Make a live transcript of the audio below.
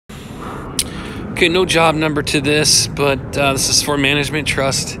Okay, no job number to this, but this is for Management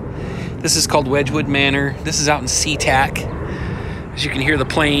Trust. This is called Wedgwood Manor. This is out in SeaTac. As you can hear the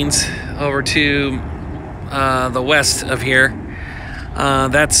planes over to the west of here.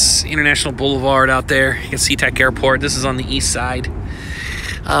 That's International Boulevard out there. You can see SeaTac Airport. This is on the east side.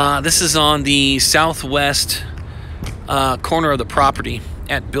 This is on the southwest corner of the property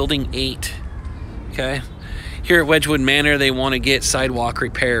at Building 8. Okay. Here at Wedgwood Manor, they want to get sidewalk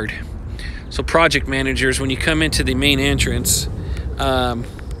repaired. So project managers, when you come into the main entrance,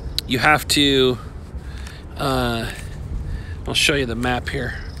 you have to, I'll show you the map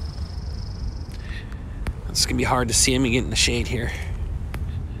here. It's going to be hard to see. Let me get in the shade here.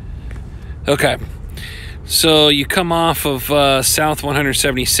 Okay. So you come off of South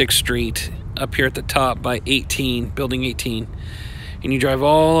 176th Street up here at the top by 18, Building 18. And you drive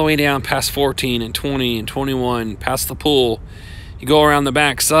all the way down past 14 and 20 and 21, past the pool. You go around the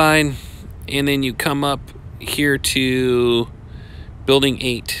back side, and then you come up here to Building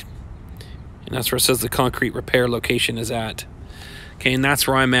 8. And that's where it says the concrete repair location is at. Okay, and that's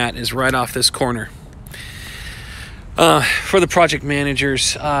where I'm at, is right off this corner. For the project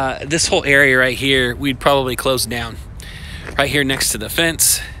managers, this whole area right here, we'd probably close down. Right here next to the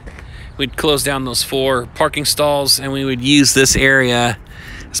fence, we'd close down those 4 parking stalls, and we would use this area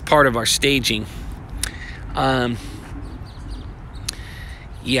as part of our staging. Yeah,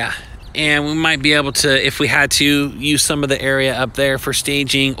 and we might be able to, if we had to, use some of the area up there for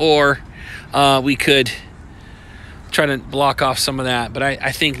staging, or we could try to block off some of that. But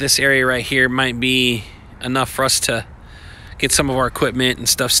I think this area right here might be enough for us to get some of our equipment and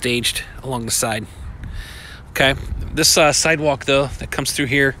stuff staged along the side. Okay, this sidewalk though that comes through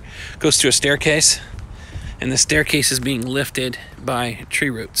here goes to a staircase, and the staircase is being lifted by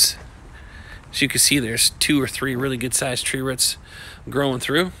tree roots. So you can see there's 2 or 3 really good sized tree roots growing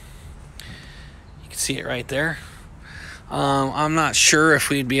through. You can see it right there. I'm not sure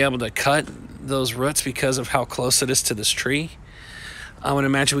if we'd be able to cut those roots because of how close it is to this tree. I would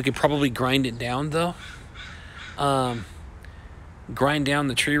imagine we could probably grind it down though. Grind down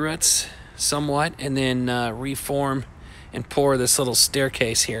the tree roots somewhat, and then reform and pour this little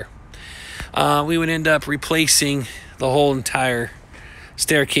staircase here. We would end up replacing the whole entire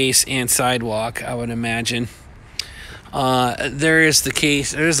staircase and sidewalk, I would imagine. There is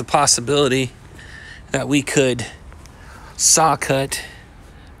a possibility that we could saw cut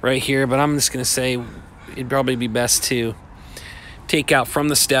right here, but I'm just going to say it'd probably be best to take out from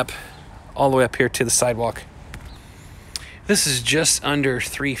the step all the way up here to the sidewalk. This is just under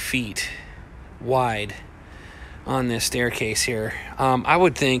 3 feet wide on this staircase here. I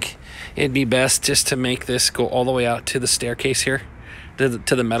would think it'd be best just to make this go all the way out to the staircase here, to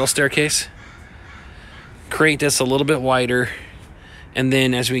the metal staircase. Create this a little bit wider, and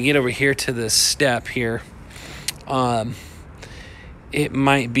then as we get over here to the step here, it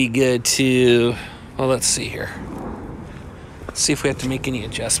might be good to, well, let's see here. Let's see if we have to make any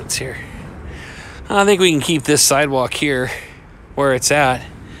adjustments here. I think we can keep this sidewalk here where it's at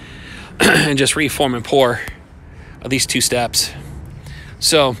and just reform and pour these 2 steps.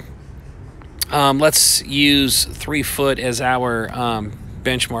 So let's use 3 foot as our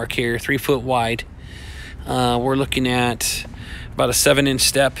benchmark here, 3 foot wide. We're looking at about a 7-inch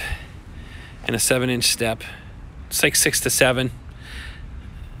step and a 7-inch step. It's like 6 to 7.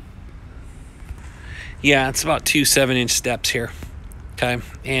 Yeah, it's about 2 7-inch steps here. Okay,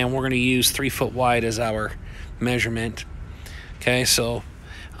 and we're going to use 3 foot wide as our measurement. Okay, so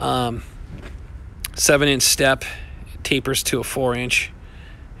 7-inch step tapers to a 4-inch.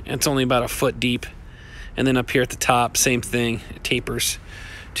 It's only about a foot deep. And then up here at the top, same thing, it tapers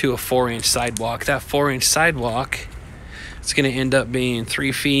to a 4-inch sidewalk. That 4-inch sidewalk is going to end up being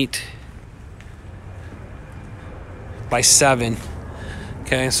 3 feet by 7.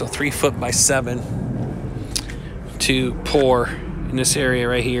 Okay, so 3 foot by 7 to pour in this area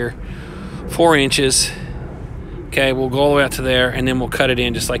right here. 4 inches. Okay, we'll go all the way out to there, and then we'll cut it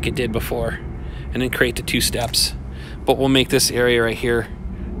in just like it did before, and then create the 2 steps. But we'll make this area right here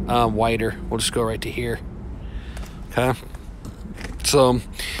wider. We'll just go right to here. Okay, so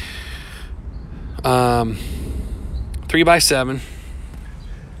 3 by 7.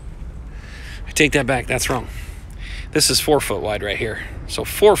 I take that back, that's wrong. This is 4 foot wide right here. So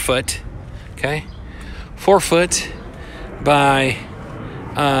 4 foot, okay, 4 foot by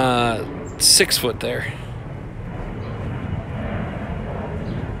 6 foot there.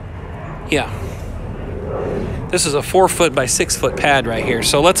 Yeah, this is a 4 foot by 6 foot pad right here.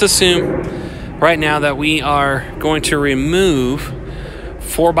 So let's assume right now that we are going to remove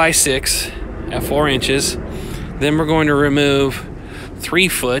 4 by 6 at 4 inches. Then we're going to remove 3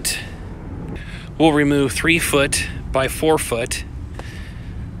 foot. we'll remove 3 foot by 4 foot,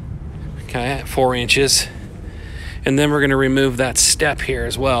 okay, 4 inches. And then we're going to remove that step here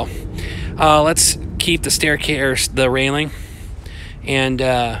as well. Let's keep the staircase, the railing, and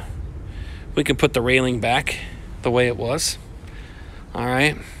we can put the railing back the way it was. All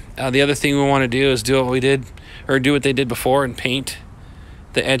right. The other thing we want to do is do what we did, or do what they did before, and paint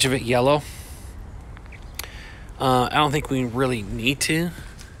the edge of it yellow. I don't think we really need to.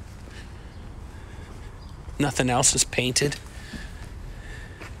 Nothing else is painted,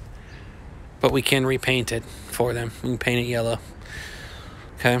 but we can repaint it for them. We can paint it yellow.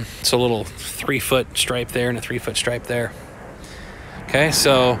 Okay, so a little 3 foot stripe there and a 3 foot stripe there. Okay,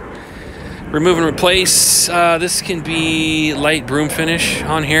 so remove and replace. This can be light broom finish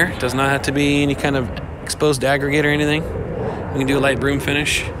on here. It does not have to be any kind of exposed aggregate or anything. We can do a light broom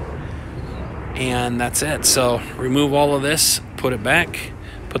finish, and that's it. So remove all of this, put it back,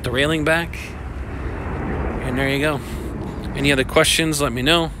 put the railing back, and there you go. Any other questions, let me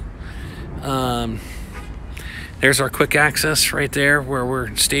know. There's our quick access right there where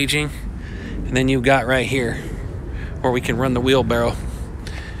we're staging. And then you've got right here where we can run the wheelbarrow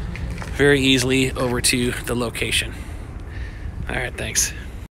very easily over to the location. All right, thanks.